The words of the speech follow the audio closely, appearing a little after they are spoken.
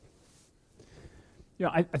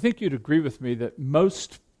I think you'd agree with me that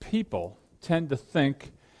most people tend to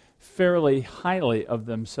think fairly highly of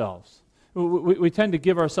themselves. We tend to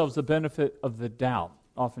give ourselves the benefit of the doubt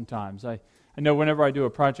oftentimes. I know whenever I do a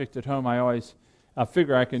project at home, I always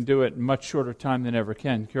figure I can do it in much shorter time than ever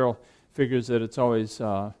can. Carol figures that it's always,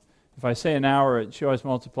 if I say an hour, she always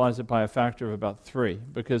multiplies it by a factor of about 3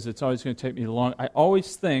 because it's always going to take me long. I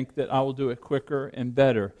always think that I will do it quicker and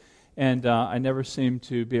better, and I never seem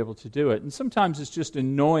to be able to do it. And sometimes it's just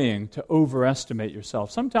annoying to overestimate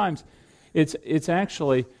yourself. Sometimes it's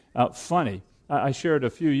actually funny. I shared a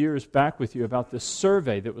few years back with you about this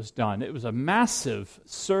survey that was done. It was a massive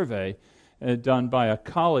survey done by a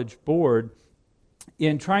college board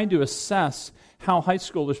in trying to assess how high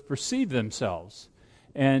schoolers perceive themselves.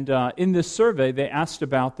 And in this survey, they asked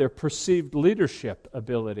about their perceived leadership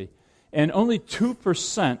ability. And only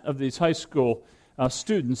 2% of these high school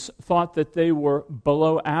students thought that they were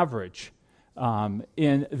below average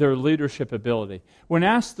in their leadership ability. When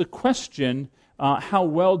asked the question, how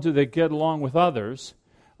well do they get along with others,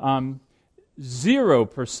 0%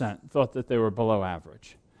 thought that they were below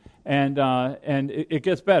average. And it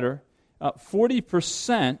gets better.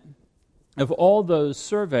 40% of all those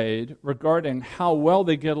surveyed regarding how well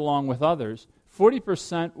they get along with others,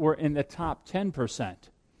 40% were in the top 10%.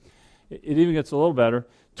 It even gets a little better.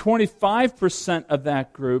 25% of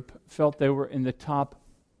that group felt they were in the top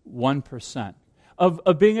 1%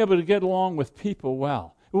 of being able to get along with people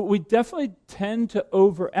well. We definitely tend to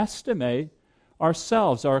overestimate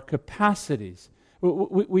ourselves, our capacities.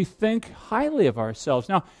 We think highly of ourselves.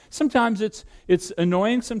 Now, sometimes it's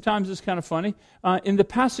annoying, sometimes it's kind of funny. In the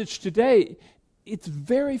passage today, it's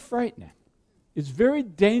very frightening. It's very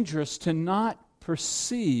dangerous to not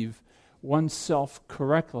perceive oneself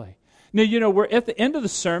correctly. Now, we're at the end of the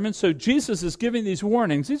sermon, so Jesus is giving these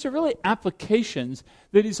warnings. These are really applications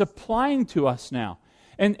that he's applying to us now.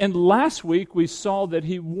 And last week we saw that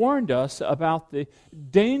he warned us about the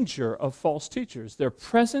danger of false teachers, their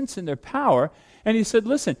presence and their power. And he said,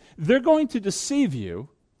 listen, they're going to deceive you.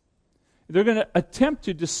 They're going to attempt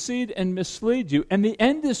to deceive and mislead you. And the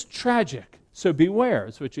end is tragic. So beware,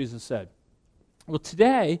 is what Jesus said. Well,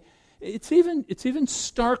 today, it's even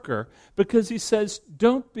starker because he says,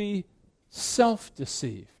 don't be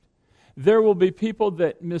self-deceived. There will be people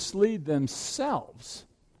that mislead themselves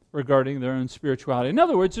regarding their own spirituality. In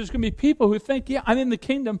other words, there's going to be people who think, yeah, I'm in the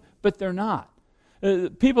kingdom, but they're not.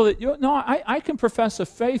 People that, I can profess a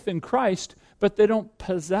faith in Christ, but they don't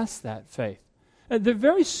possess that faith. They're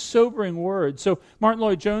very sobering words. So Martin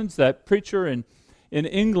Lloyd-Jones, that preacher in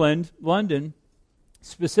England, London,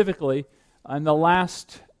 specifically, in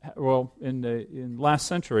last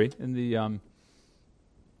century, in the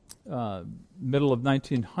middle of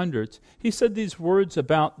 1900s, he said these words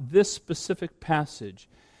about this specific passage.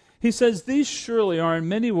 He says, these surely are in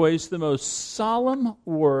many ways the most solemn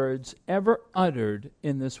words ever uttered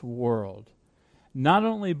in this world, not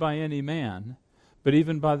only by any man, but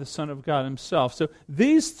even by the Son of God himself. So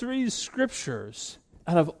these 3 scriptures,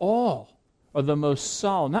 out of all, are the most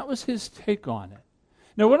solemn. That was his take on it.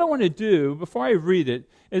 Now, what I want to do, before I read it,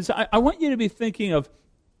 is I want you to be thinking of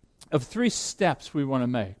 3 steps we want to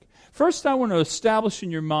make. First, I want to establish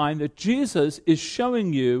in your mind that Jesus is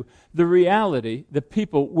showing you the reality that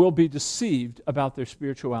people will be deceived about their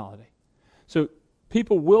spirituality. So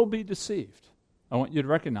people will be deceived. I want you to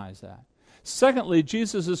recognize that. Secondly,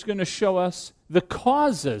 Jesus is going to show us the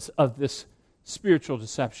causes of this spiritual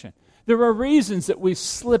deception. There are reasons that we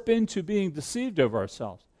slip into being deceived of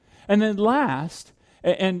ourselves. And then last,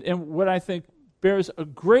 and what I think bears a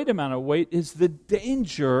great amount of weight, is the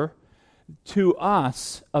danger to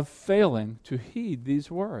us of failing to heed these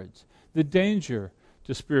words. The danger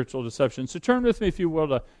to spiritual deception. So turn with me, if you will,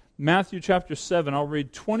 to Matthew chapter 7. I'll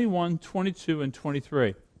read 21, 22, and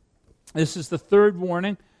 23. This is the 3rd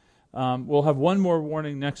warning. We'll have one more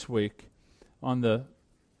warning next week on the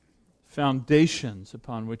foundations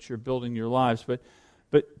upon which you're building your lives.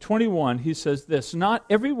 But 21, he says this, not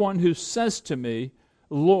everyone who says to me,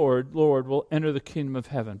 Lord, Lord, will enter the kingdom of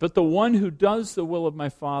heaven, but the one who does the will of my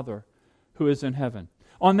Father who is in heaven.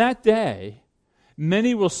 On that day,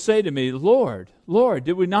 many will say to me, Lord, Lord,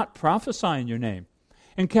 did we not prophesy in your name,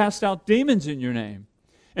 and cast out demons in your name,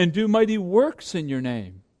 and do mighty works in your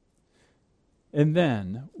name? And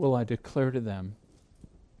then will I declare to them,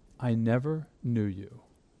 I never knew you.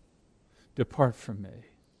 Depart from me,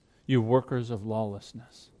 you workers of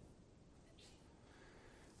lawlessness.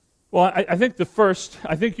 Well, I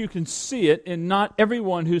think you can see it in not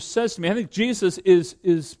everyone who says to me. I think Jesus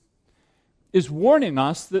is is warning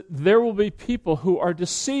us that there will be people who are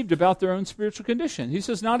deceived about their own spiritual condition. He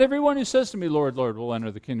says, not everyone who says to me, Lord, Lord, will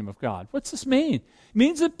enter the kingdom of God. What's this mean? It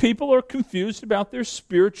means that people are confused about their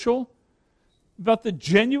about the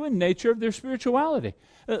genuine nature of their spirituality.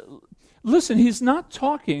 Listen, he's not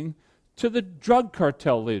talking to the drug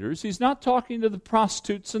cartel leaders. He's not talking to the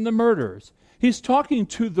prostitutes and the murderers. He's talking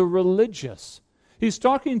to the religious. He's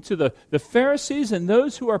talking to the Pharisees and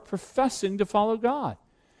those who are professing to follow God.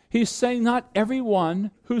 He's saying, not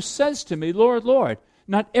everyone who says to me, Lord, Lord,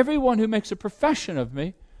 not everyone who makes a profession of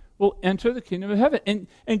me will enter the kingdom of heaven.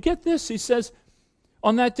 And get this, he says,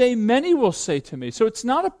 on that day many will say to me. So it's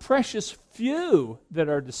not a precious few that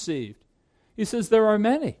are deceived. He says there are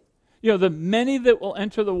many. The many that will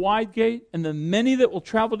enter the wide gate and the many that will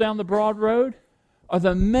travel down the broad road are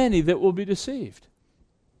the many that will be deceived.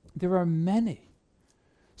 There are many.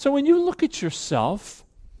 So when you look at yourself,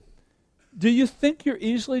 do you think you're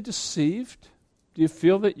easily deceived? Do you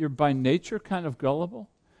feel that you're by nature kind of gullible?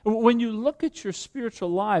 When you look at your spiritual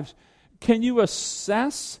lives, can you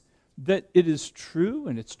assess that it is true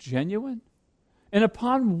and it's genuine? And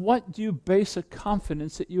upon what do you base a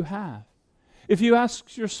confidence that you have? If you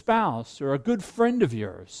ask your spouse or a good friend of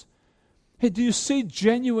yours, hey, do you see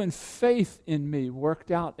genuine faith in me worked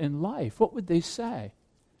out in life? What would they say?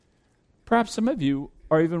 Perhaps some of you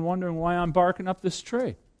are even wondering why I'm barking up this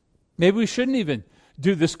tree. Maybe we shouldn't even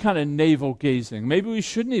do this kind of navel gazing. Maybe we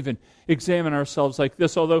shouldn't even examine ourselves like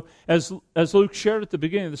this. Although, as Luke shared at the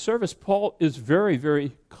beginning of the service, Paul is very,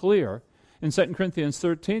 very clear. In 2 Corinthians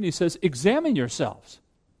 13, he says, examine yourselves.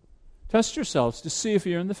 Test yourselves to see if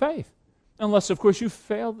you're in the faith. Unless, of course, you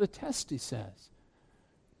fail the test, he says.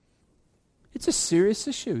 It's a serious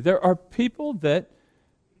issue. There are people that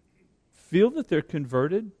feel that they're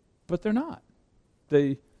converted, but they're not.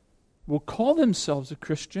 They will call themselves a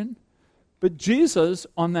Christian, but Jesus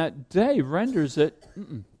on that day renders it,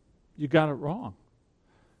 you got it wrong.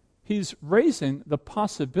 He's raising the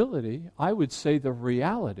possibility, I would say the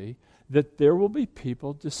reality, that there will be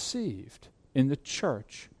people deceived in the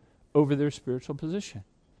church over their spiritual position.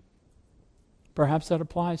 Perhaps that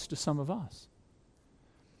applies to some of us.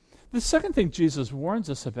 The second thing Jesus warns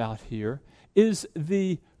us about here is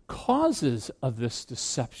the causes of this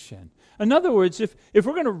deception. In other words, if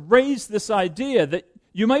we're going to raise this idea that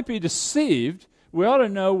you might be deceived, we ought to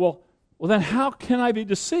know, well, then how can I be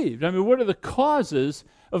deceived? I mean, what are the causes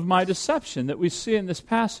of my deception that we see in this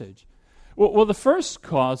passage? Well, the first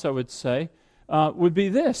cause, I would say, would be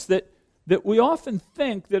this, that we often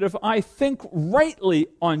think that if I think rightly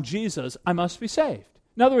on Jesus, I must be saved.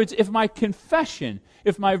 In other words, if my confession,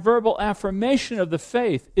 if my verbal affirmation of the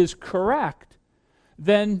faith is correct,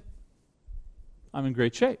 then I'm in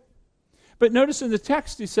great shape. But notice in the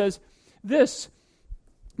text he says this,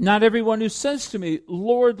 not everyone who says to me,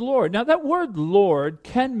 Lord, Lord. Now that word Lord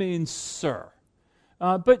can mean sir.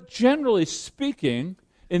 But generally speaking,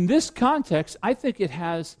 in this context, I think it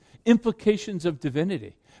has implications of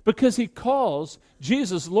divinity. Because he calls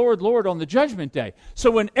Jesus Lord, Lord on the judgment day. So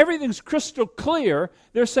when everything's crystal clear,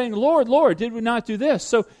 they're saying, Lord, Lord, did we not do this?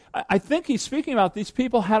 So I think he's speaking about these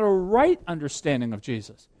people had a right understanding of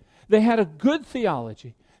Jesus. They had a good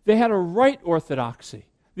theology. They had a right orthodoxy.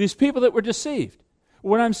 These people that were deceived.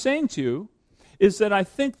 What I'm saying to you is that I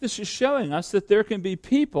think this is showing us that there can be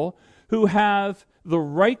people who have the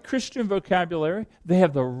right Christian vocabulary, they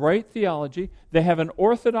have the right theology, they have an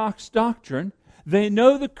orthodox doctrine, they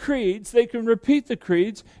know the creeds, they can repeat the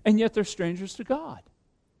creeds, and yet they're strangers to God.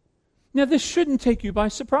 Now, this shouldn't take you by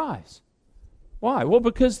surprise. Why? Well,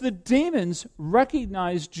 because the demons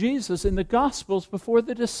recognized Jesus in the Gospels before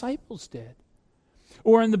the disciples did.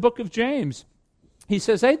 Or in the book of James, he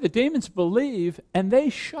says, hey, the demons believe and they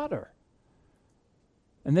shudder.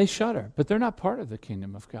 And they shudder, but they're not part of the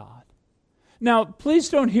kingdom of God. Now, please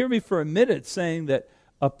don't hear me for a minute saying that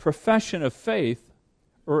a profession of faith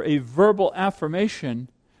or a verbal affirmation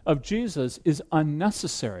of Jesus is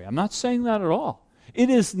unnecessary. I'm not saying that at all.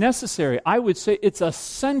 It is necessary. I would say it's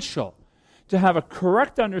essential to have a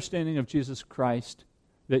correct understanding of Jesus Christ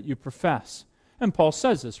that you profess. And Paul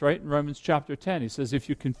says this, right? In Romans chapter 10, he says, if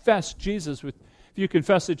you confess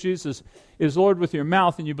that Jesus is Lord with your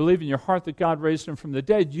mouth and you believe in your heart that God raised him from the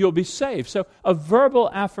dead, you'll be saved. So a verbal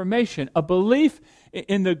affirmation, a belief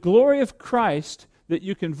in the glory of Christ that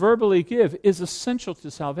you can verbally give is essential to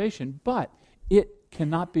salvation, but it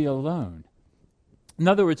cannot be alone. In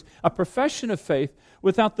other words, a profession of faith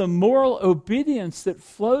without the moral obedience that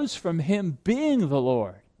flows from him being the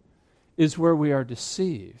Lord is where we are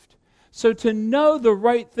deceived. So to know the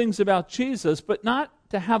right things about Jesus, but not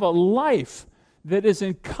to have a life that is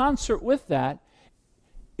in concert with that,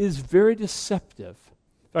 is very deceptive.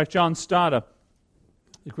 In fact, John Stada,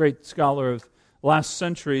 the great scholar of last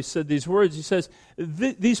century, said these words. He says,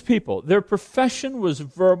 these people, their profession was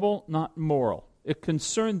verbal, not moral. It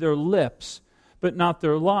concerned their lips, but not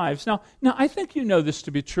their lives. Now, I think you know this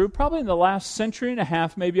to be true. Probably in the last century and a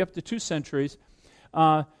half, maybe up to 2 centuries,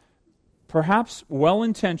 perhaps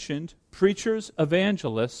well-intentioned preachers,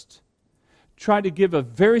 evangelists, try to give a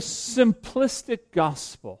very simplistic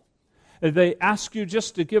gospel. They ask you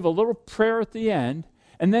just to give a little prayer at the end,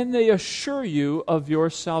 and then they assure you of your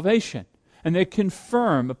salvation, and they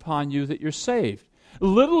confirm upon you that you're saved.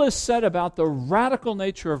 Little is said about the radical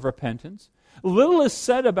nature of repentance. Little is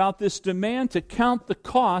said about this demand to count the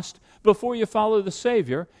cost before you follow the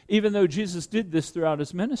Savior, even though Jesus did this throughout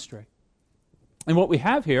his ministry. And what we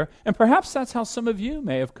have here, and perhaps that's how some of you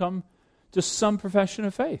may have come to some profession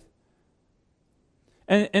of faith.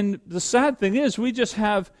 And the sad thing is, we just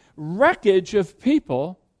have wreckage of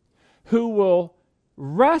people who will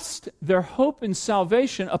rest their hope in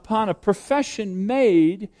salvation upon a profession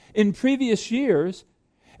made in previous years,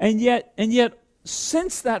 and yet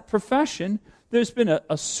since that profession, there's been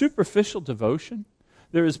a superficial devotion,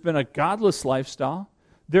 there has been a godless lifestyle,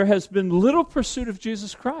 there has been little pursuit of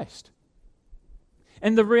Jesus Christ.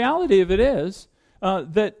 And the reality of it is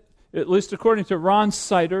that, at least according to Ron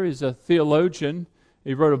Sider, he's a theologian,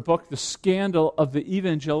 he wrote a book, The Scandal of the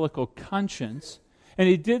Evangelical Conscience, and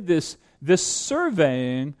he did this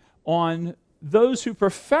surveying on those who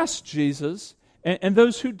profess Jesus and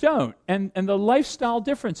those who don't, and the lifestyle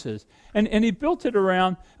differences. And he built it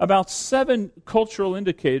around about 7 cultural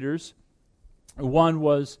indicators. One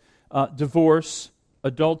was divorce,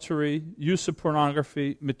 adultery, use of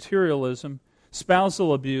pornography, materialism,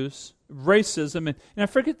 spousal abuse, racism, and I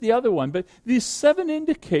forget the other one, but these 7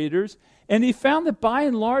 indicators, and he found that by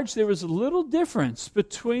and large there was little difference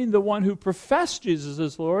between the one who professed Jesus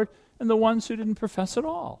as Lord and the ones who didn't profess at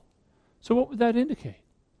all. So what would that indicate?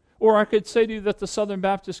 Or I could say to you that the Southern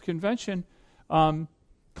Baptist Convention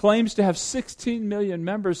claims to have 16 million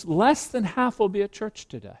members. Less than half will be at church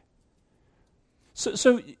today.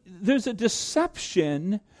 So there's a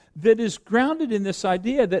deception that is grounded in this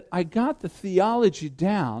idea that I got the theology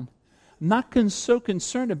down, I'm not so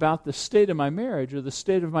concerned about the state of my marriage or the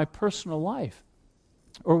state of my personal life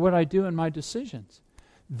or what I do in my decisions.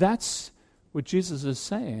 That's what Jesus is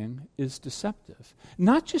saying is deceptive.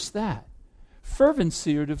 Not just that,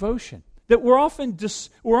 fervency or devotion. That we're often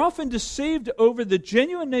deceived over the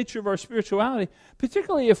genuine nature of our spirituality,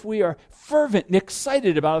 particularly if we are fervent and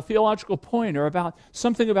excited about a theological point or about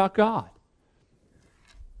something about God.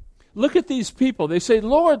 Look at these people. They say,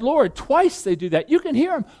 Lord, Lord. Twice they do that. You can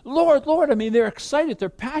hear them. Lord, Lord. I mean, they're excited. They're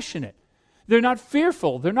passionate. They're not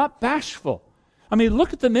fearful. They're not bashful. I mean,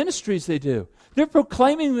 look at the ministries they do. They're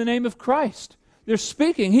proclaiming the name of Christ. They're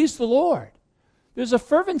speaking. He's the Lord. There's a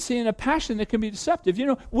fervency and a passion that can be deceptive. You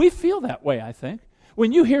know, we feel that way, I think.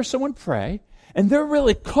 When you hear someone pray, and they're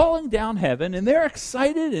really calling down heaven, and they're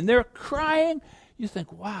excited, and they're crying, you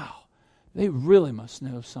think, wow, they really must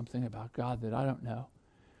know something about God that I don't know.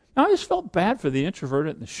 Now, I just felt bad for the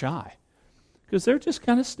introverted and the shy, because they're just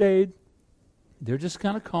kind of staid, they're just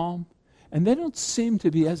kind of calm, and they don't seem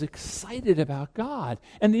to be as excited about God.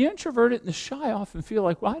 And the introverted and the shy often feel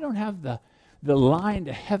like, well, I don't have the line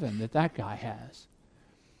to heaven that guy has.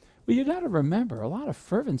 Well, you got to remember, a lot of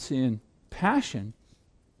fervency and passion,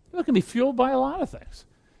 it can be fueled by a lot of things.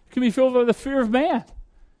 It can be fueled by the fear of man.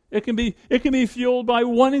 It can be fueled by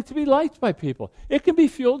wanting to be liked by people. It can be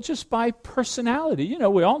fueled just by personality. You know,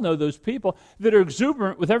 we all know those people that are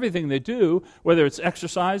exuberant with everything they do, whether it's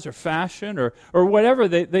exercise or fashion or whatever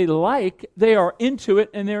they like, they are into it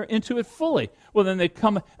and they're into it fully. Well, then they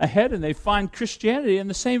come ahead and they find Christianity, and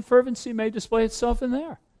the same fervency may display itself in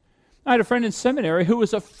there. I had a friend in seminary who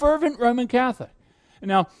was a fervent Roman Catholic.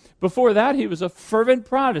 Now, before that, he was a fervent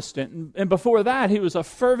Protestant, and before that, he was a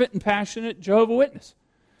fervent and passionate Jehovah's Witness.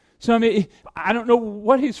 So, I mean, I don't know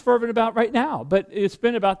what he's fervent about right now, but it's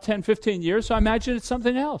been about 10, 15 years, so I imagine it's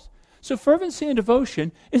something else. So fervency and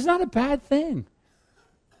devotion is not a bad thing.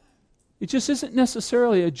 It just isn't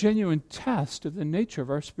necessarily a genuine test of the nature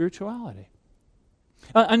of our spirituality.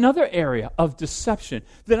 Another area of deception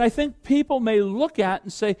that I think people may look at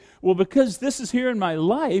and say, well, because this is here in my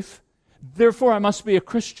life, therefore I must be a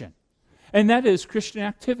Christian. And that is Christian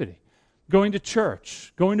activity, going to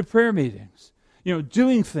church, going to prayer meetings,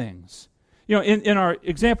 doing things. In our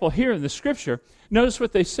example here in the Scripture, notice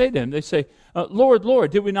what they say to him. They say, Lord, Lord,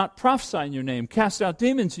 did we not prophesy in your name, cast out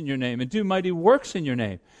demons in your name, and do mighty works in your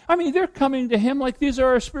name? I mean, they're coming to him like these are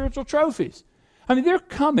our spiritual trophies. I mean, they're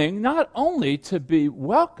coming not only to be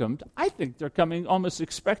welcomed, I think they're coming almost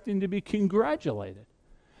expecting to be congratulated.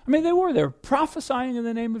 I mean, they were prophesying in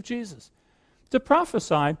the name of Jesus. To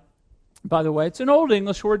prophesy, by the way, it's an old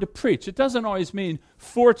English word to preach. It doesn't always mean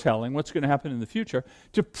foretelling what's going to happen in the future.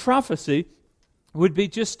 To prophecy would be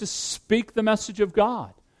just to speak the message of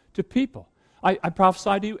God to people. I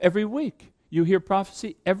prophesy to you every week. You hear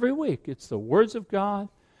prophecy every week. It's the words of God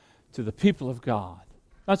to the people of God.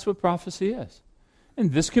 That's what prophecy is.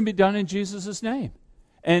 And this can be done in Jesus' name.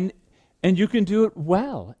 And you can do it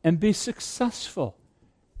well and be successful.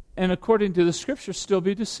 And according to the Scripture, still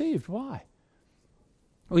be deceived. Why?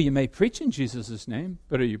 Well, you may preach in Jesus' name,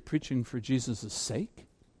 but are you preaching for Jesus' sake?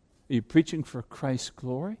 Are you preaching for Christ's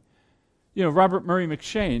glory? You know, Robert Murray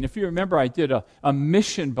McShane, if you remember, I did a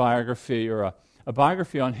mission biography or a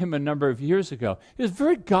biography on him a number of years ago. He was a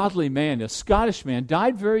very godly man, a Scottish man,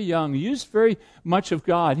 died very young, used very much of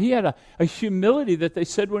God. He had a humility that they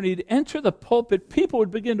said when he'd enter the pulpit, people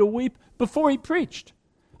would begin to weep before he preached.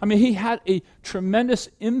 I mean, he had a tremendous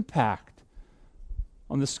impact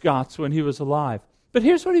on the Scots when he was alive. But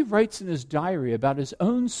here's what he writes in his diary about his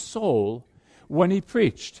own soul when he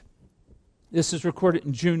preached. This is recorded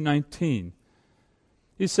in June 19.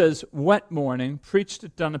 He says, "Wet morning, preached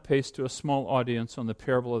at Dunipace to a small audience on the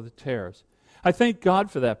parable of the tares. I thank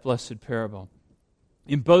God for that blessed parable.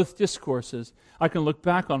 In both discourses, I can look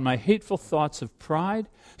back on my hateful thoughts of pride,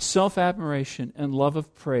 self-admiration, and love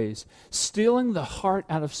of praise, stealing the heart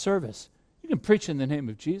out of service. You can preach in the name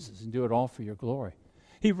of Jesus and do it all for your glory."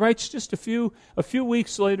 He writes just a few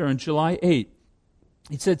weeks later on July 8.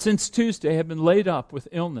 He said, "Since Tuesday I have been laid up with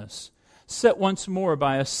illness, set once more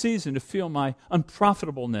by a season to feel my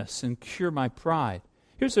unprofitableness and cure my pride."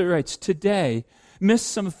 Here's what he writes, "Today, missed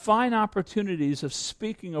some fine opportunities of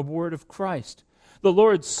speaking a word of Christ. The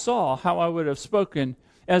Lord saw how I would have spoken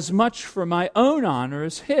as much for my own honor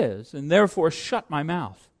as his, and therefore shut my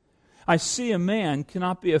mouth. I see a man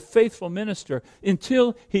cannot be a faithful minister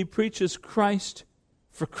until he preaches Christ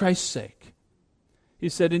for Christ's sake." He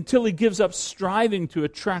said, "Until he gives up striving to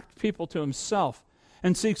attract people to himself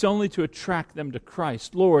and seeks only to attract them to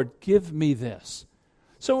Christ. Lord, give me this."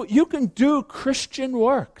 So you can do Christian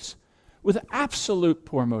works with absolute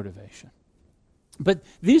poor motivation. But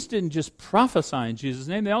these didn't just prophesy in Jesus'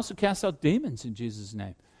 name, they also cast out demons in Jesus'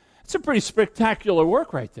 name. It's a pretty spectacular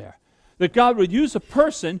work right there. That God would use a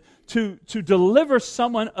person to deliver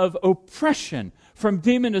someone of oppression from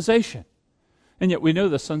demonization. And yet we know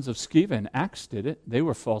the sons of Sceva in Acts did it. They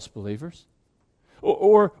were false believers.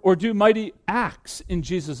 Or do mighty acts in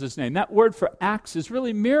Jesus' name. That word for acts is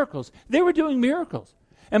really miracles. They were doing miracles.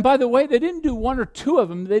 And by the way, they didn't do one or two of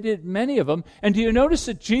them. They did many of them. And do you notice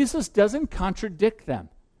that Jesus doesn't contradict them?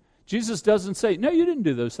 Jesus doesn't say, "No, you didn't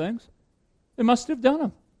do those things. They must have done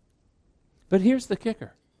them." But here's the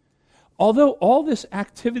kicker. Although all this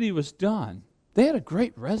activity was done, they had a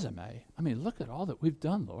great resume. I mean, look at all that we've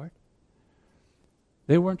done, Lord.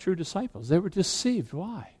 They weren't true disciples. They were deceived.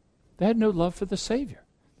 Why? They had no love for the Savior.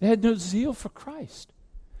 They had no zeal for Christ.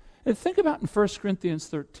 And think about in 1 Corinthians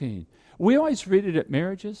 13. We always read it at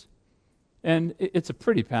marriages, and it's a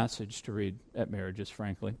pretty passage to read at marriages,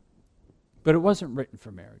 frankly. But it wasn't written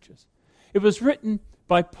for marriages. It was written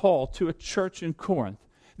by Paul to a church in Corinth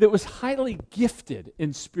that was highly gifted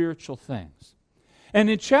in spiritual things. And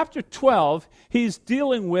in chapter 12, he's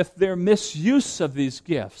dealing with their misuse of these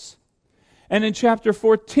gifts. And in chapter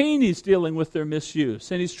 14, he's dealing with their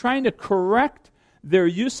misuse. And he's trying to correct their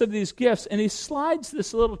use of these gifts. And he slides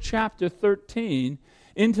this little chapter 13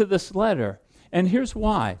 into this letter. And here's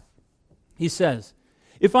why. He says,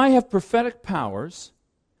 "If I have prophetic powers,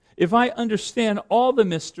 if I understand all the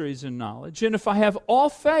mysteries and knowledge, and if I have all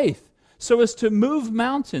faith so as to move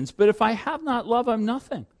mountains, but if I have not love, I'm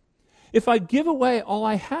nothing. If I give away all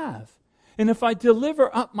I have, and if I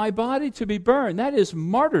deliver up my body to be burned," that is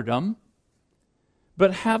martyrdom,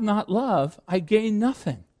 "but have not love, I gain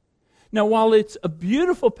nothing." Now, while it's a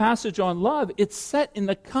beautiful passage on love, it's set in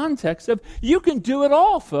the context of you can do it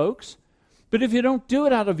all, folks. But if you don't do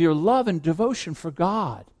it out of your love and devotion for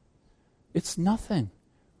God, it's nothing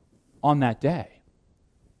on that day.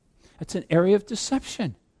 It's an area of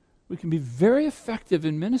deception. We can be very effective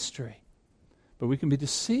in ministry, but we can be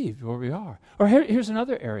deceived where we are. Or here's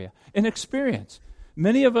another area, an experience.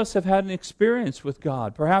 Many of us have had an experience with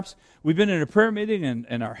God. Perhaps we've been in a prayer meeting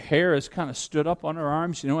and our hair has kind of stood up on our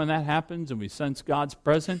arms, when that happens, and we sense God's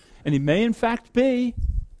presence, and He may in fact be.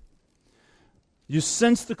 You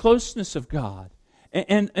sense the closeness of God.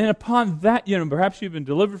 And upon that, perhaps you've been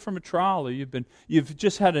delivered from a trial, or you've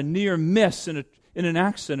just had a near miss in an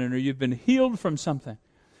accident, or you've been healed from something.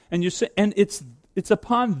 And you say, and it's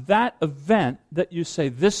upon that event that you say,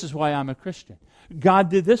 "This is why I'm a Christian. God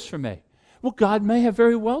did this for me." Well, God may have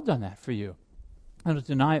very well done that for you. I don't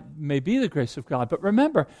deny it may be the grace of God. But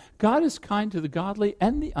remember, God is kind to the godly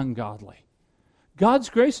and the ungodly. God's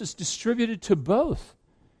grace is distributed to both.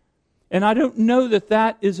 And I don't know that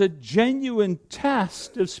that is a genuine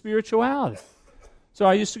test of spirituality. So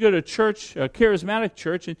I used to go to church, a charismatic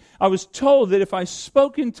church, and I was told that if I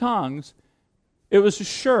spoke in tongues, it was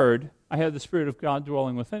assured I had the Spirit of God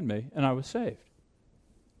dwelling within me, and I was saved.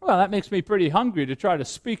 Well, that makes me pretty hungry to try to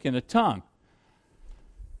speak in a tongue.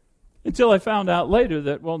 Until I found out later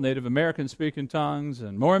that, well, Native Americans speak in tongues,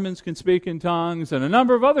 and Mormons can speak in tongues, and a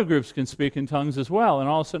number of other groups can speak in tongues as well. And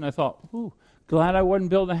all of a sudden I thought, ooh, glad I wasn't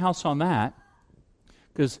building a house on that.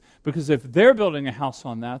 Because if they're building a house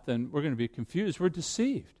on that, then we're going to be confused. We're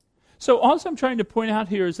deceived. So all I'm trying to point out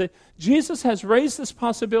here is that Jesus has raised this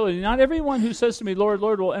possibility. Not everyone who says to me, Lord,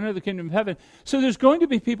 Lord, will enter the kingdom of heaven. So there's going to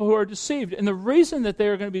be people who are deceived. And the reason that they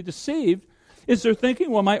are going to be deceived is they're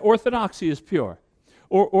thinking, well, my orthodoxy is pure.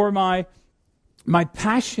 Or my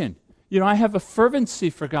passion. You know, I have a fervency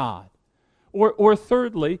for God. Or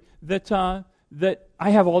thirdly, that I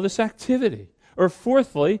have all this activity. Or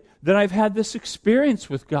fourthly, that I've had this experience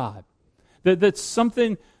with God. That some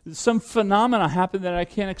phenomena happened that I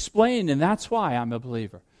can't explain, and that's why I'm a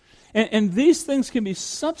believer. And these things can be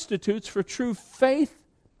substitutes for true faith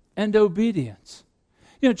and obedience.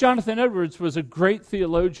 You know, Jonathan Edwards was a great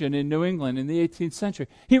theologian in New England in the 18th century.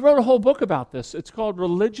 He wrote a whole book about this. It's called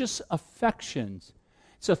Religious Affections.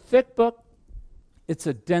 It's a thick book. It's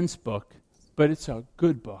a dense book, but it's a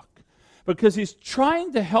good book. Because he's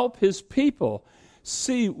trying to help his people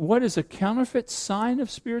see what is a counterfeit sign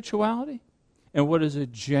of spirituality and what is a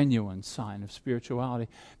genuine sign of spirituality.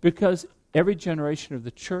 Because every generation of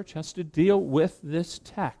the church has to deal with this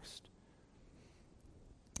text.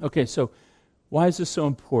 Okay, so why is this so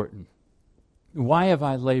important? Why have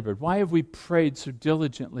I labored? Why have we prayed so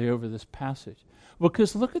diligently over this passage? Well,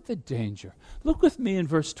 because look at the danger. Look with me in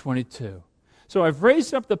verse 22. So I've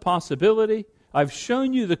raised up the possibility. I've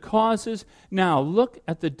shown you the causes. Now look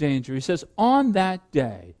at the danger. He says, on that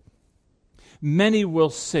day, many will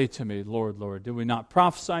say to me, Lord, Lord, did we not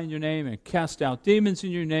prophesy in your name and cast out demons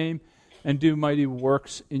in your name and do mighty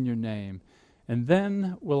works in your name? And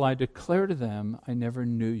then will I declare to them, I never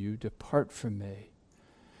knew you, depart from me.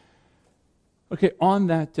 Okay, on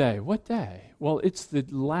that day. What day? Well, it's the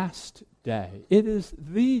last day. It is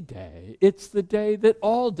the day. It's the day that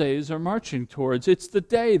all days are marching towards. It's the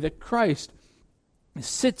day that Christ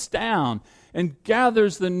sits down and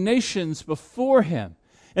gathers the nations before him.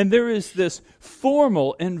 And there is this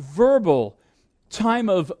formal and verbal time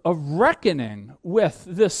of reckoning with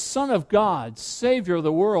this Son of God, Savior of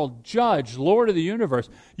the world, Judge, Lord of the universe.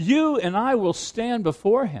 You and I will stand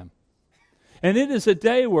before him. And it is a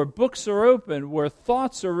day where books are opened, where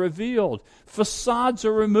thoughts are revealed, facades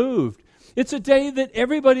are removed. It's a day that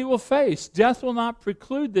everybody will face. Death will not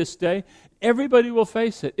preclude this day. Everybody will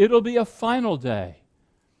face it. It'll be a final day.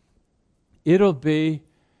 It'll be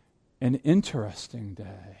an interesting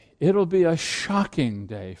day. It'll be a shocking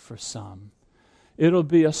day for some. It'll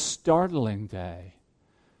be a startling day.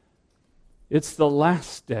 It's the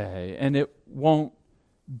last day, and it won't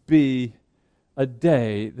be a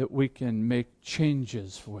day that we can make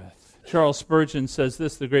changes with. Charles Spurgeon says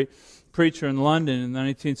this, the great preacher in London in the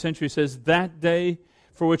 19th century, says, that day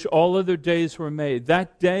for which all other days were made,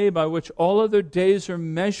 that day by which all other days are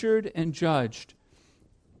measured and judged.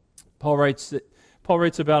 Paul writes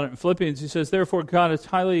about it in Philippians. He says, therefore God has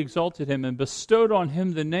highly exalted him and bestowed on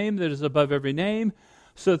him the name that is above every name,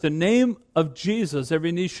 so that the name of Jesus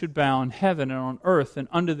every knee should bow in heaven and on earth and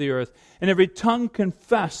under the earth, and every tongue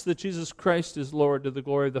confess that Jesus Christ is Lord to the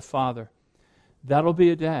glory of the Father. That'll be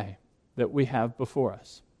a day that we have before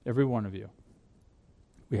us, every one of you.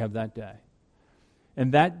 We have that day.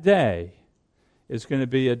 And that day is going to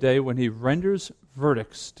be a day when he renders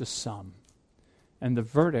verdicts to some. And the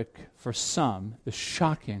verdict for some, the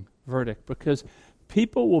shocking verdict, because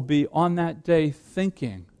people will be on that day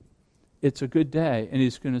thinking it's a good day, and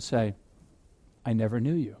he's going to say, I never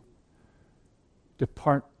knew you.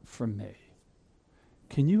 Depart from me.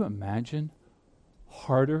 Can you imagine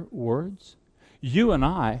harder words? You and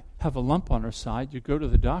I have a lump on our side. You go to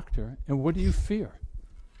the doctor, and what do you fear?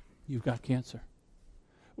 You've got cancer.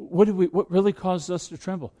 What really caused us to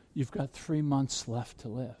tremble? You've got 3 months left to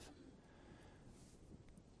live.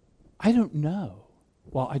 I don't know.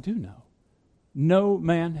 Well, I do know. No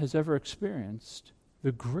man has ever experienced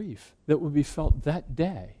the grief that will be felt that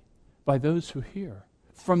day by those who hear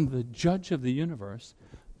from the Judge of the universe,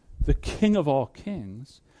 the King of all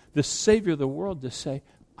kings, the Savior of the world, to say,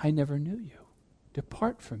 I never knew you.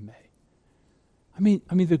 Depart from me. I mean,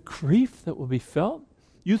 the grief that will be felt.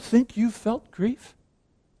 You think you felt grief?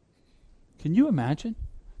 Can you imagine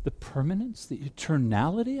the permanence, the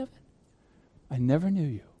eternality of it? I never knew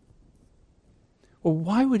you. Well,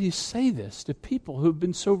 why would he say this to people who've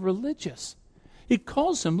been so religious? He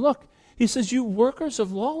calls them, look, he says, you workers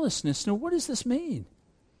of lawlessness. Now, what does this mean?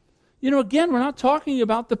 Again, we're not talking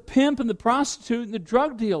about the pimp and the prostitute and the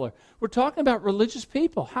drug dealer. We're talking about religious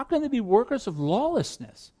people. How can they be workers of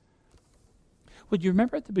lawlessness? Well, do you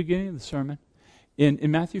remember at the beginning of the sermon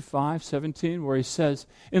in Matthew 5:17 where he says,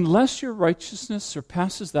 unless your righteousness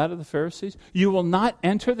surpasses that of the Pharisees, you will not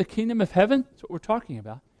enter the kingdom of heaven? That's what we're talking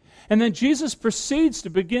about. And then Jesus proceeds to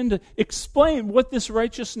begin to explain what this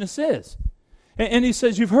righteousness is. And he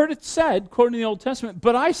says, you've heard it said, quoting the Old Testament,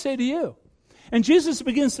 but I say to you. And Jesus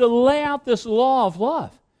begins to lay out this law of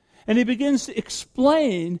love. And he begins to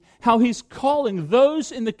explain how he's calling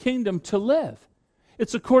those in the kingdom to live.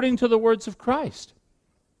 It's according to the words of Christ.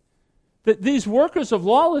 That these workers of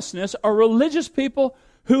lawlessness are religious people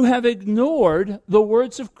who have ignored the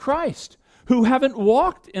words of Christ, who haven't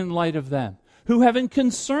walked in light of them, who haven't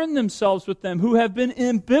concerned themselves with them, who have been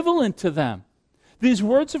ambivalent to them. These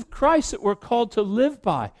words of Christ that we're called to live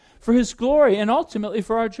by for his glory and ultimately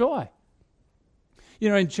for our joy.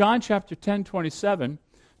 In John chapter 10:27,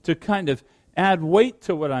 to kind of add weight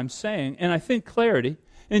to what I'm saying, and I think clarity,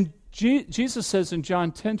 and Jesus says in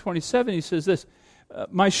John 10:27, he says this,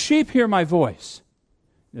 my sheep hear my voice.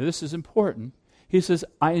 Now this is important. He says,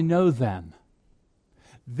 I know them.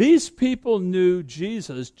 These people knew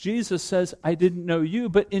Jesus. Jesus says, I didn't know you.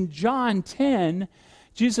 But in John 10,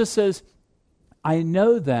 Jesus says, I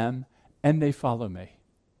know them and they follow me.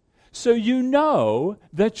 So you know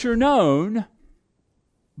that you're known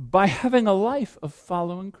by having a life of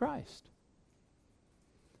following Christ.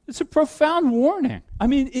 It's a profound warning. I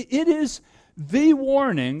mean, it is the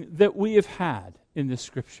warning that we have had in this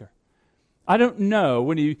scripture. I don't know,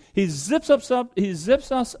 when he zips us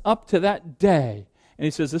up to that day, and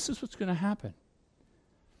he says, this is what's going to happen.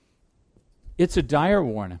 It's a dire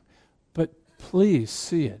warning, but please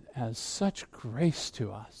see it as such grace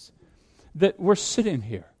to us that we're sitting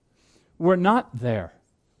here. We're not there.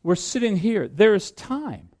 We're sitting here. There is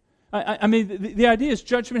time. I mean, the idea is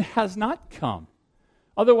judgment has not come.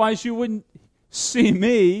 Otherwise, you wouldn't see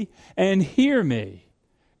me and hear me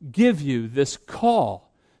give you this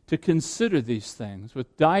call to consider these things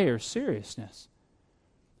with dire seriousness.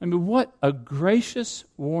 I mean, what a gracious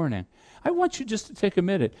warning. I want you just to take a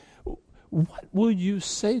minute. What will you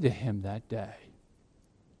say to him that day?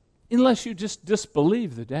 Unless you just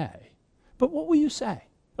disbelieve the day. But what will you say?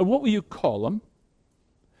 And what will you call him?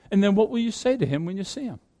 And then what will you say to him when you see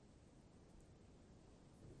him?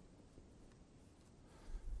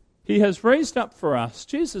 He has raised up for us.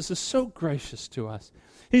 Jesus is so gracious to us.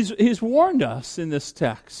 He's warned us in this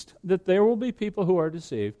text that there will be people who are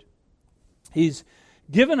deceived. He's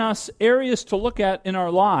given us areas to look at in our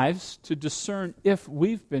lives to discern if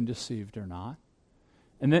we've been deceived or not.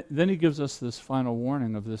 And then he gives us this final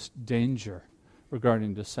warning of this danger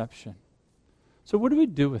regarding deception. So what do we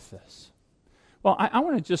do with this? Well, I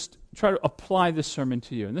want to just try to apply this sermon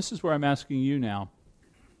to you. And this is where I'm asking you now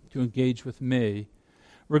to engage with me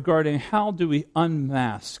regarding how do we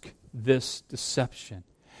unmask this deception?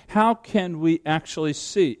 How can we actually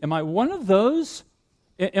see? Am I one of those?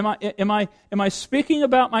 Am I speaking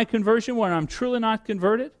about my conversion when I'm truly not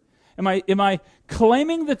converted? Am I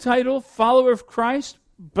claiming the title follower of Christ,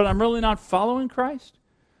 but I'm really not following Christ?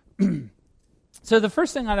 So the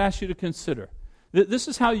first thing I'd ask you to consider, this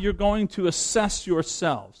is how you're going to assess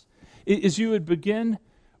yourselves, is you would begin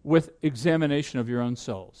with examination of your own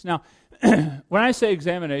souls. Now, when I say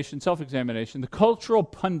examination, self-examination, the cultural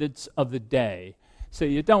pundits of the day say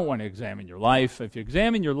you don't want to examine your life. If you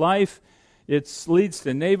examine your life, it leads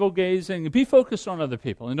to navel-gazing. Be focused on other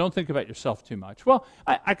people and don't think about yourself too much. Well,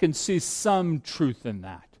 I can see some truth in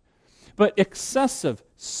that. But excessive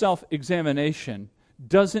self-examination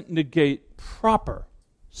doesn't negate proper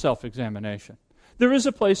self-examination. There is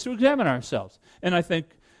a place to examine ourselves. And I think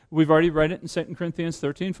we've already read it in 2 Corinthians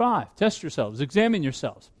 13:5. Test yourselves, examine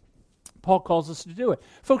yourselves. Paul calls us to do it.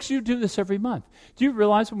 Folks, you do this every month. Do you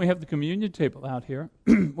realize when we have the communion table out here,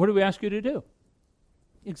 what do we ask you to do?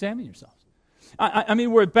 Examine yourselves. I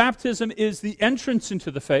mean, where baptism is the entrance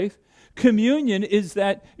into the faith, communion is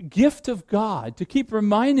that gift of God to keep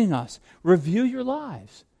reminding us, review your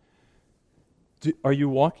lives. Are you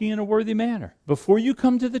walking in a worthy manner? Before you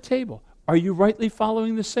come to the table, are you rightly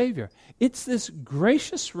following the Savior? It's this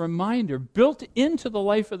gracious reminder built into the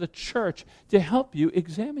life of the church to help you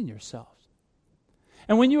examine yourselves.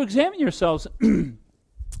 And when you examine yourselves,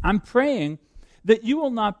 I'm praying that you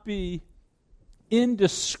will not be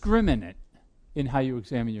indiscriminate in how you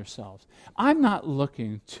examine yourselves. I'm not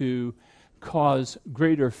looking to cause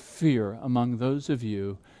greater fear among those of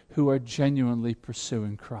you who are genuinely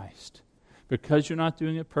pursuing Christ. Because you're not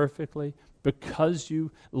doing it perfectly, because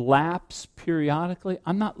you lapse periodically,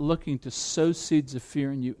 I'm not looking to sow seeds of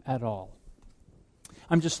fear in you at all.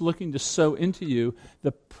 I'm just looking to sow into you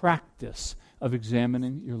the practice of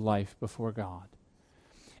examining your life before God.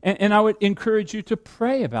 And I would encourage you to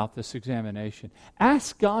pray about this examination.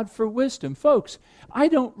 Ask God for wisdom. Folks, I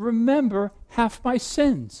don't remember half my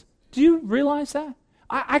sins. Do you realize that?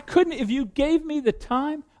 I couldn't, if you gave me the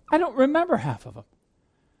time, I don't remember half of them.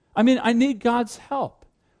 I mean, I need God's help.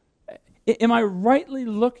 Am I rightly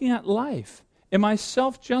looking at life? Am I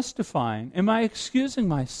self-justifying? Am I excusing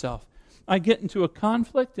myself? I get into a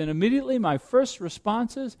conflict, and immediately my first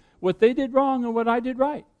response is what they did wrong and what I did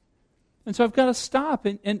right. And so I've got to stop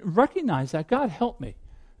and recognize that. God, help me.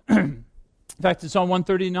 In fact, in Psalm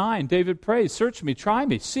 139, David prays, search me, try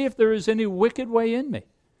me, see if there is any wicked way in me.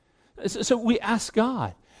 So we ask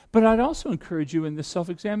God. But I'd also encourage you in this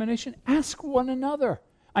self-examination, ask one another.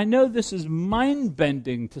 I know this is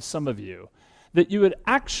mind-bending to some of you, that you would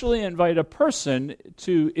actually invite a person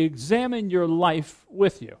to examine your life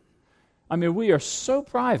with you. I mean, we are so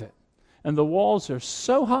private, and the walls are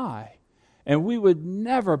so high, and we would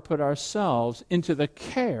never put ourselves into the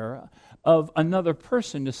care of another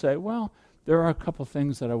person to say, well, there are a couple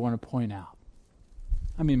things that I want to point out.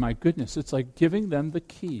 I mean, my goodness, it's like giving them the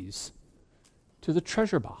keys to the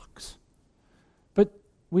treasure box. But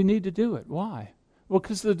we need to do it. Why? Well,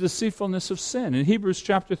 because of the deceitfulness of sin. In Hebrews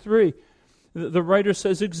chapter 3, the writer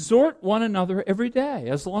says, exhort one another every day,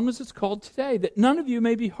 as long as it's called today, that none of you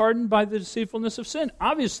may be hardened by the deceitfulness of sin.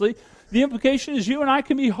 Obviously, the implication is you and I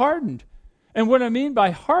can be hardened. And what I mean by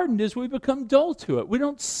hardened is we become dull to it. We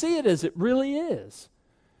don't see it as it really is.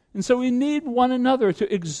 And so we need one another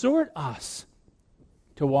to exhort us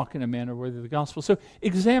to walk in a manner worthy of the gospel. So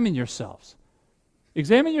examine yourselves.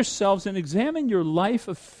 Examine yourselves and examine your life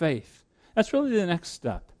of faith. That's really the next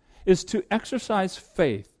step, is to exercise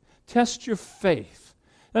faith. Test your faith.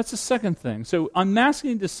 That's the second thing. So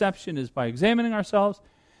unmasking deception is by examining ourselves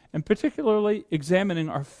and particularly examining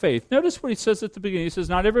our faith. Notice what he says at the beginning. He says,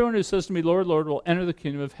 not everyone who says to me, Lord, Lord, will enter the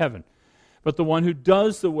kingdom of heaven, but the one who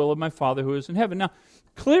does the will of my Father who is in heaven. Now,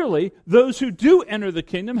 clearly, those who do enter the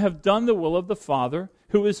kingdom have done the will of the Father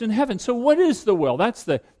who is in heaven. So what is the will? That's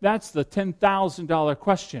the $10,000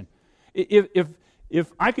 question.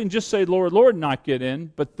 If I can just say, Lord, Lord, not get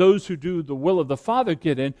in, but those who do the will of the Father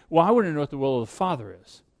get in, well, I want to know what the will of the Father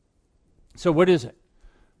is. So what is it?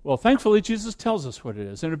 Well, thankfully, Jesus tells us what it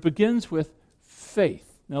is, and it begins with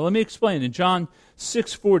faith. Now, let me explain. In John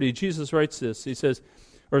 6:40, Jesus writes this.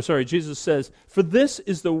 Jesus says, for this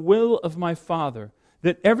is the will of my Father,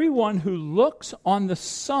 that everyone who looks on the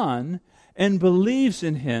Son and believes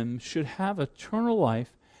in him should have eternal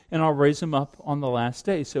life, and I'll raise him up on the last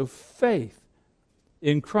day. So faith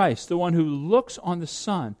in Christ, the one who looks on the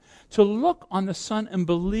Son, to look on the Son and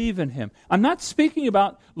believe in him. I'm not speaking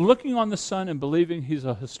about looking on the Son and believing he's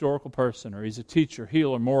a historical person or he's a teacher,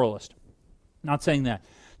 healer, moralist. Not saying that.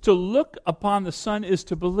 To look upon the Son is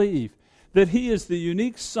to believe that he is the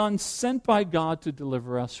unique Son sent by God to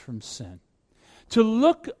deliver us from sin. To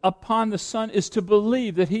look upon the Son is to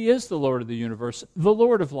believe that he is the Lord of the universe, the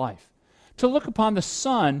Lord of life. To look upon the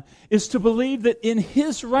Son is to believe that in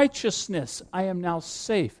his righteousness I am now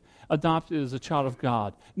safe, adopted as a child of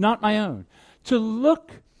God, not my own. To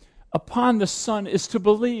look upon the Son is to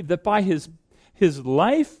believe that by his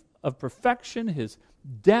life of perfection, his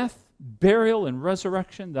death, burial, and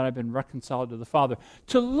resurrection, that I've been reconciled to the Father.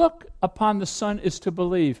 To look upon the Son is to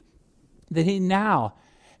believe that he now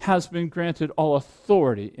has been granted all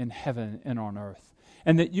authority in heaven and on earth,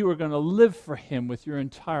 and that you are going to live for him with your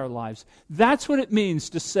entire lives. That's what it means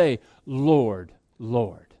to say, Lord,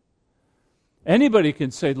 Lord. Anybody can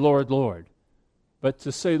say, Lord, Lord. But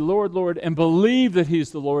to say, Lord, Lord, and believe that he's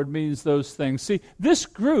the Lord means those things. See, this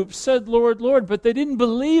group said, Lord, Lord, but they didn't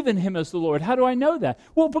believe in him as the Lord. How do I know that?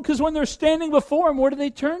 Well, because when they're standing before him, what do they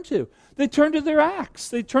turn to? They turn to their acts.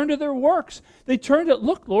 They turn to their works. They turn to,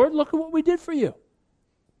 look, Lord, look at what we did for you.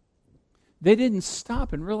 They didn't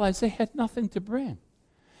stop and realize they had nothing to bring.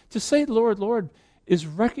 To say, Lord, Lord, is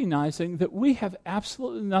recognizing that we have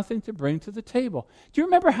absolutely nothing to bring to the table. Do you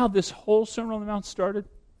remember how this whole Sermon on the Mount started?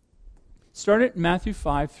 It started in Matthew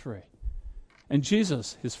 5:3. And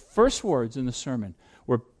Jesus, his first words in the sermon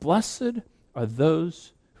were, blessed are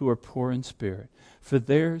those who are poor in spirit, for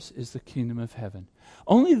theirs is the kingdom of heaven.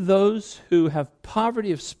 Only those who have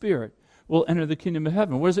poverty of spirit will enter the kingdom of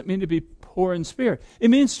heaven. What does it mean to be poor in spirit? It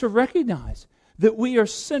means to recognize that we are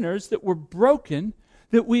sinners, that we're broken,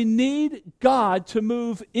 that we need God to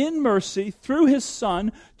move in mercy through His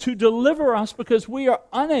Son to deliver us because we are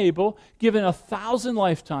unable, given 1,000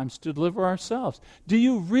 lifetimes, to deliver ourselves. Do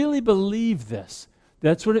you really believe this?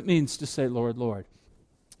 That's what it means to say, Lord, Lord.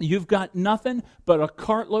 You've got nothing but a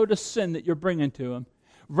cartload of sin that you're bringing to Him,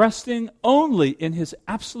 resting only in His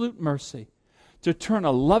absolute mercy to turn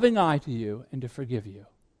a loving eye to you and to forgive you.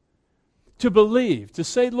 To believe, to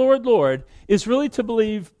say, Lord, Lord, is really to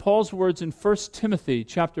believe Paul's words in 1 Timothy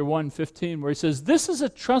chapter 1:15, where he says, this is a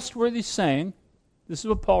trustworthy saying. This is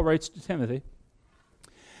what Paul writes to Timothy.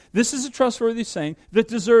 This is a trustworthy saying that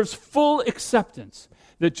deserves full acceptance,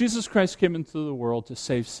 that Jesus Christ came into the world to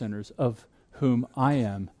save sinners, of whom I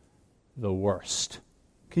am the worst.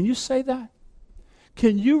 Can you say that?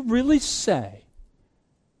 Can you really say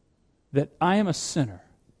that I am a sinner?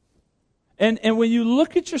 And when you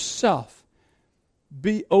look at yourself,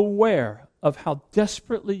 be aware of how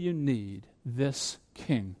desperately you need this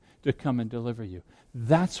King to come and deliver you.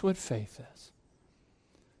 That's what faith is.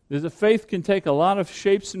 The faith can take a lot of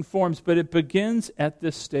shapes and forms, but it begins at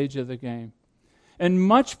this stage of the game. And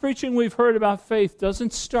much preaching we've heard about faith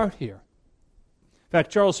doesn't start here. In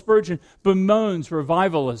fact, Charles Spurgeon bemoans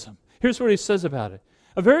revivalism. Here's what he says about it.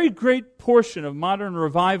 A very great portion of modern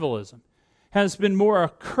revivalism has been more a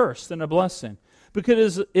curse than a blessing,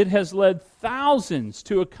 because it has led thousands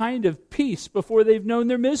to a kind of peace before they've known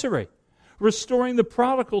their misery, restoring the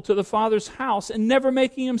prodigal to the Father's house and never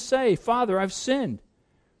making him say, Father, I've sinned.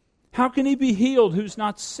 How can he be healed who's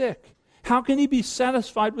not sick? How can he be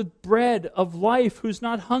satisfied with bread of life who's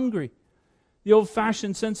not hungry? The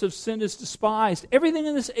old-fashioned sense of sin is despised. Everything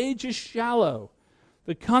in this age is shallow.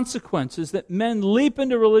 The consequence is that men leap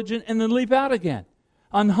into religion and then leap out again.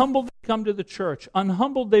 Unhumbled, they come to the church.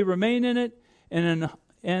 Unhumbled, they remain in it. And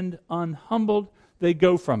unhumbled, they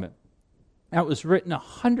go from it. That was written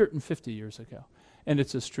 150 years ago, and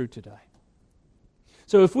it's as true today.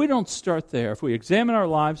 So if we don't start there, if we examine our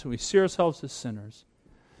lives and we see ourselves as sinners,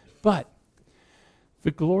 but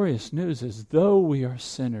the glorious news is, though we are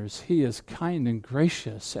sinners, He is kind and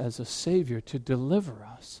gracious as a Savior to deliver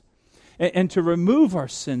us and to remove our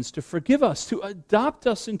sins, to forgive us, to adopt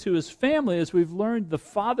us into His family, as we've learned the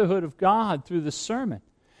fatherhood of God through this sermon.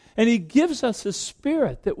 And He gives us His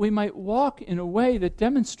Spirit that we might walk in a way that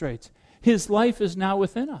demonstrates His life is now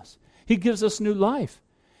within us. He gives us new life.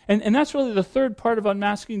 And that's really the third part of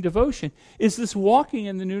unmasking devotion, is this walking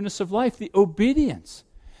in the newness of life, the obedience.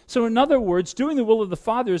 So in other words, doing the will of the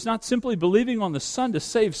Father is not simply believing on the Son to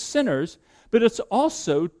save sinners, but it's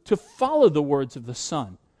also to follow the words of the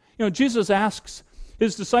Son. You know, Jesus asks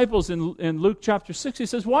His disciples in Luke chapter 6, He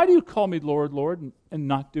says, why do you call me Lord, Lord, and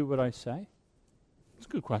not do what I say? It's a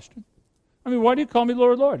good question. I mean, why do you call me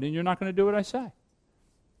Lord, Lord, and you're not going to do what I say?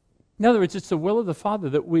 In other words, it's the will of the Father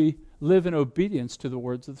that we live in obedience to the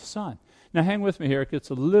words of the Son. Now, hang with me here. It gets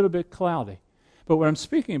a little bit cloudy. But when I'm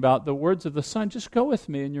speaking about the words of the Son, just go with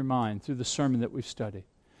me in your mind through the sermon that we've studied.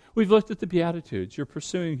 We've looked at the Beatitudes. You're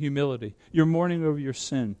pursuing humility. You're mourning over your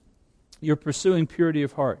sin. You're pursuing purity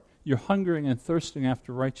of heart. You're hungering and thirsting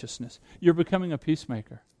after righteousness. You're becoming a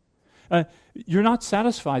peacemaker. You're not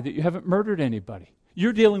satisfied that you haven't murdered anybody.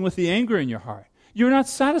 You're dealing with the anger in your heart. You're not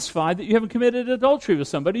satisfied that you haven't committed adultery with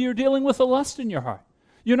somebody. You're dealing with the lust in your heart.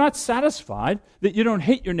 You're not satisfied that you don't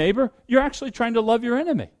hate your neighbor. You're actually trying to love your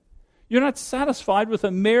enemy. You're not satisfied with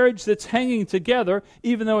a marriage that's hanging together,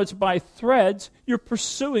 even though it's by threads. You're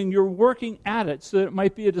pursuing, you're working at it so that it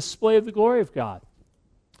might be a display of the glory of God.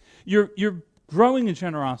 You're growing in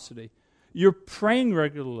generosity. You're praying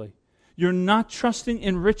regularly. You're not trusting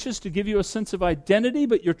in riches to give you a sense of identity,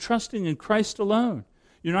 but you're trusting in Christ alone.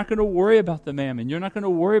 You're not going to worry about the mammon. You're not going to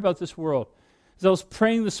worry about this world. As I was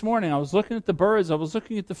praying this morning, I was looking at the birds, I was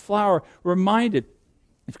looking at the flower, reminded,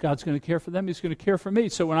 if God's going to care for them, He's going to care for me.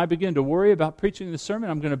 So when I begin to worry about preaching the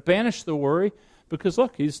sermon, I'm going to banish the worry, because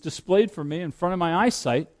look, He's displayed for me in front of my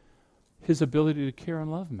eyesight His ability to care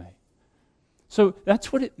and love me. So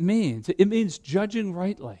that's what it means. It means judging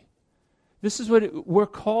rightly. This is what we're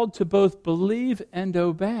called to both believe and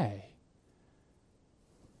obey.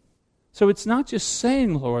 So it's not just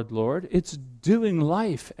saying, Lord, Lord, it's doing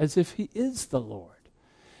life as if He is the Lord.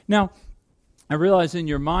 Now, I realize in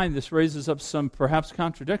your mind this raises up some perhaps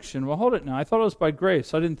contradiction. Well, hold it now. I thought it was by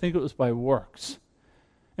grace. I didn't think it was by works.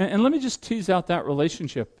 And let me just tease out that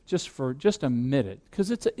relationship just for just a minute, because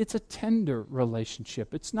it's a tender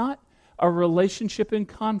relationship. It's not a relationship in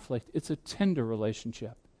conflict. It's a tender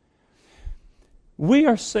relationship. We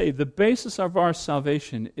are saved. The basis of our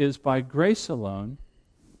salvation is by grace alone,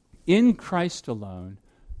 in Christ alone,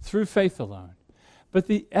 through faith alone. But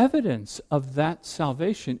the evidence of that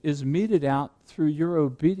salvation is meted out through your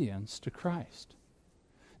obedience to Christ.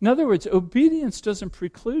 In other words, obedience doesn't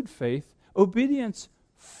preclude faith. Obedience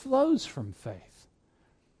flows from faith.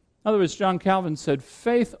 In other words, John Calvin said,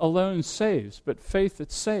 faith alone saves, but faith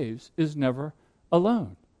that saves is never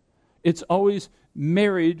alone. It's always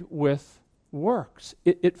married with works.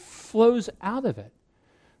 It flows out of it.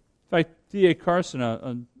 In fact, D.A. Carson,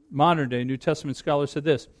 a modern-day New Testament scholar, said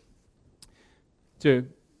this, to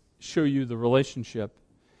show you the relationship.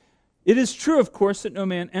 It is true, of course, that no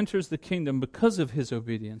man enters the kingdom because of his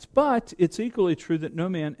obedience, but it's equally true that no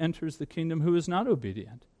man enters the kingdom who is not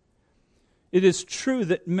obedient. It is true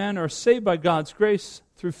that men are saved by God's grace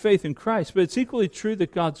through faith in Christ, but it's equally true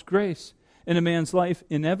that God's grace in a man's life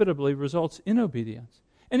inevitably results in obedience.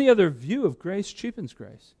 Any other view of grace cheapens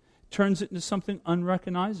grace, turns it into something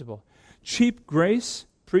unrecognizable. Cheap grace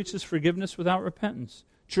preaches forgiveness without repentance,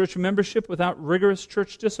 church membership without rigorous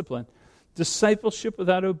church discipline, discipleship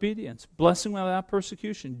without obedience, blessing without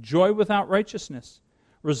persecution, joy without righteousness,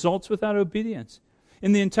 results without obedience.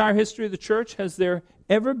 In the entire history of the church, has there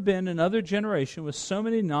ever been another generation with so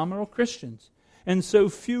many nominal Christians and so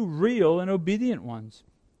few real and obedient ones?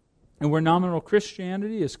 And where nominal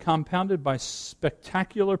Christianity is compounded by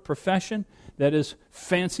spectacular profession, that is,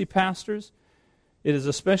 fancy pastors, it is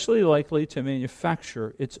especially likely to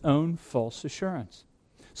manufacture its own false assurance.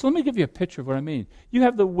 So let me give you a picture of what I mean. You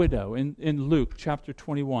have the widow in Luke chapter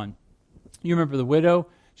 21. You remember the widow?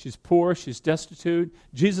 She's poor, she's destitute.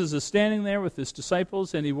 Jesus is standing there with his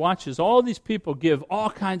disciples, and he watches all these people give all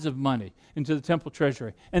kinds of money into the temple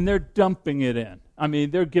treasury, and they're dumping it in. I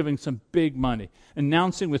mean, they're giving some big money,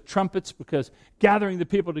 announcing with trumpets, because gathering the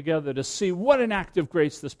people together to see what an act of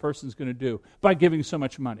grace this person's going to do by giving so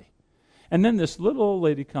much money. And then this little old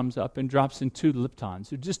lady comes up and drops in 2 leptons.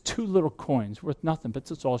 They're just 2 little coins worth nothing, but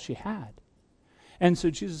that's all she had. And so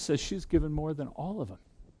Jesus says she's given more than all of them.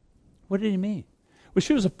 What did he mean? Well,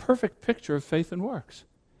 she was a perfect picture of faith and works.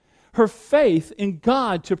 Her faith in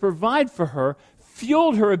God to provide for her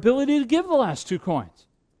fueled her ability to give the last 2 coins.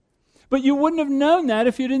 But you wouldn't have known that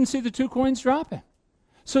if you didn't see the 2 coins dropping.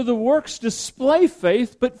 So the works display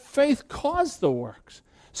faith, but faith caused the works.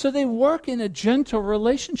 So they work in a gentle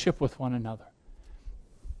relationship with one another.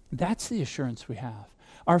 That's the assurance we have.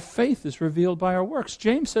 Our faith is revealed by our works.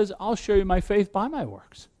 James says, I'll show you my faith by my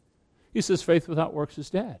works. He says, faith without works is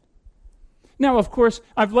dead. Now, of course,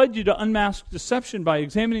 I've led you to unmask deception by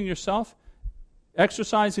examining yourself,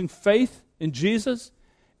 exercising faith in Jesus,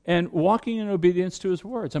 and walking in obedience to his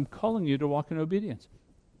words. I'm calling you to walk in obedience.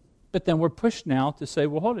 But then we're pushed now to say,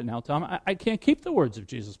 well, hold it now, Tom. I can't keep the words of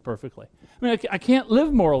Jesus perfectly. I mean, I can't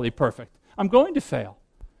live morally perfect. I'm going to fail.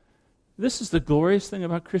 This is the glorious thing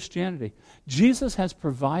about Christianity. Jesus has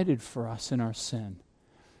provided for us in our sin,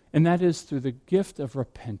 and that is through the gift of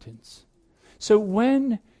repentance. So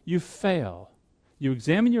when you fail, you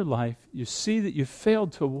examine your life, you see that you've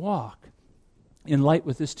failed to walk in light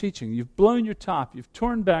with this teaching. You've blown your top. You've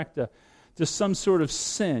torn back to some sort of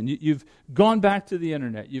sin. You've gone back to the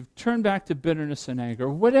internet. You've turned back to bitterness and anger,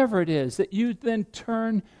 whatever it is, that you then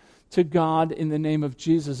turn to God in the name of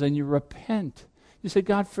Jesus and you repent. You say,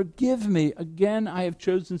 God, forgive me. Again, I have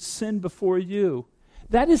chosen sin before you.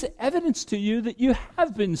 That is evidence to you that you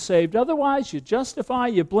have been saved. Otherwise, you justify,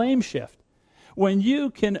 you blame shift. When you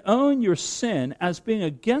can own your sin as being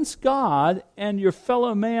against God and your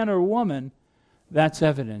fellow man or woman, that's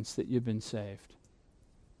evidence that you've been saved.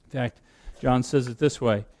 In fact, John says it this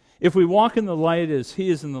way, if we walk in the light as he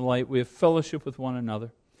is in the light, we have fellowship with one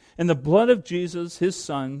another. And the blood of Jesus, his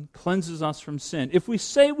Son, cleanses us from sin. If we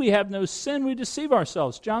say we have no sin, we deceive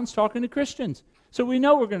ourselves. John's talking to Christians. So we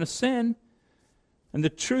know we're going to sin, and the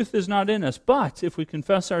truth is not in us. But if we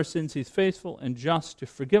confess our sins, he's faithful and just to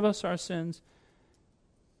forgive us our sins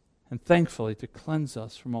and thankfully to cleanse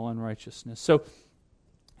us from all unrighteousness. So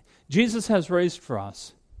Jesus has raised for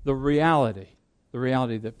us the reality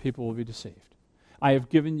that people will be deceived. I have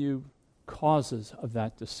given you causes of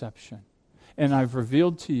that deception. And I've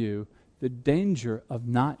revealed to you the danger of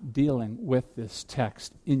not dealing with this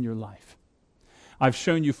text in your life. I've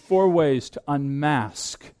shown you 4 ways to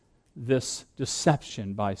unmask this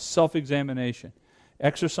deception by self-examination,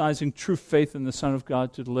 exercising true faith in the Son of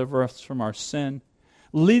God to deliver us from our sin,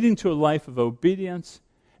 leading to a life of obedience,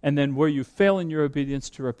 and then where you fail in your obedience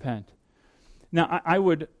to repent. Now,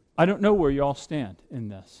 I don't know where you all stand in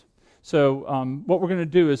this. So what we're going to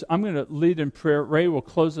do is I'm going to lead in prayer. Ray will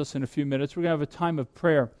close us in a few minutes. We're going to have a time of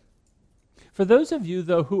prayer. For those of you,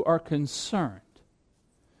 though, who are concerned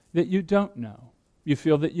that you don't know, you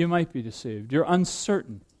feel that you might be deceived, you're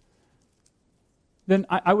uncertain, then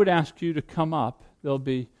I would ask you to come up. There'll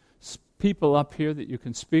be people up here that you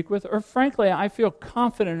can speak with. Or frankly, I feel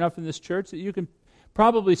confident enough in this church that you can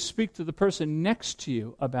Probably speak to the person next to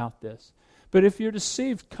you about this. But if you're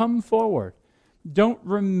deceived, come forward. Don't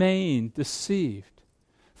remain deceived.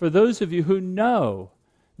 For those of you who know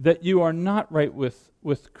that you are not right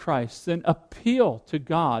with Christ, then appeal to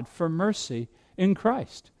God for mercy in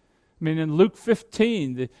Christ. I mean, in Luke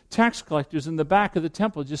 15, the tax collectors in the back of the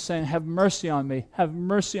temple just saying, have mercy on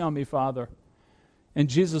me, Father. And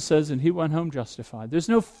Jesus says, and he went home justified. There's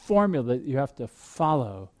no formula that you have to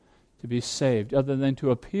follow to be saved other than to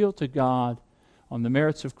appeal to God on the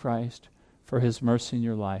merits of Christ for his mercy in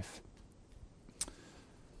your life.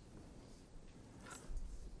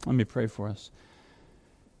 Let me pray for us.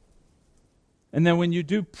 And then when you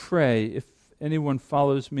do pray, if anyone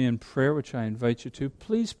follows me in prayer, which I invite you to,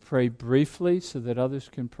 please pray briefly so that others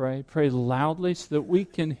can pray. Pray loudly so that we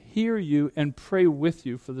can hear you and pray with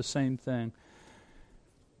you for the same thing.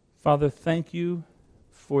 Father, thank you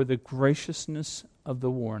for the graciousness of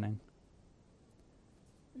the warning.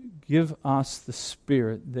 Give us the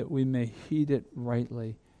Spirit that we may heed it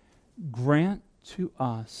rightly. Grant to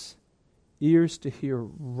us ears to hear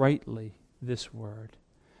rightly this word.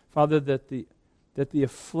 Father, that the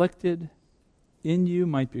afflicted in you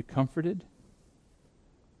might be comforted,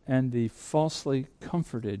 and the falsely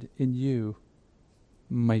comforted in you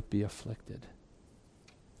might be afflicted.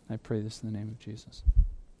 I pray this in the name of Jesus.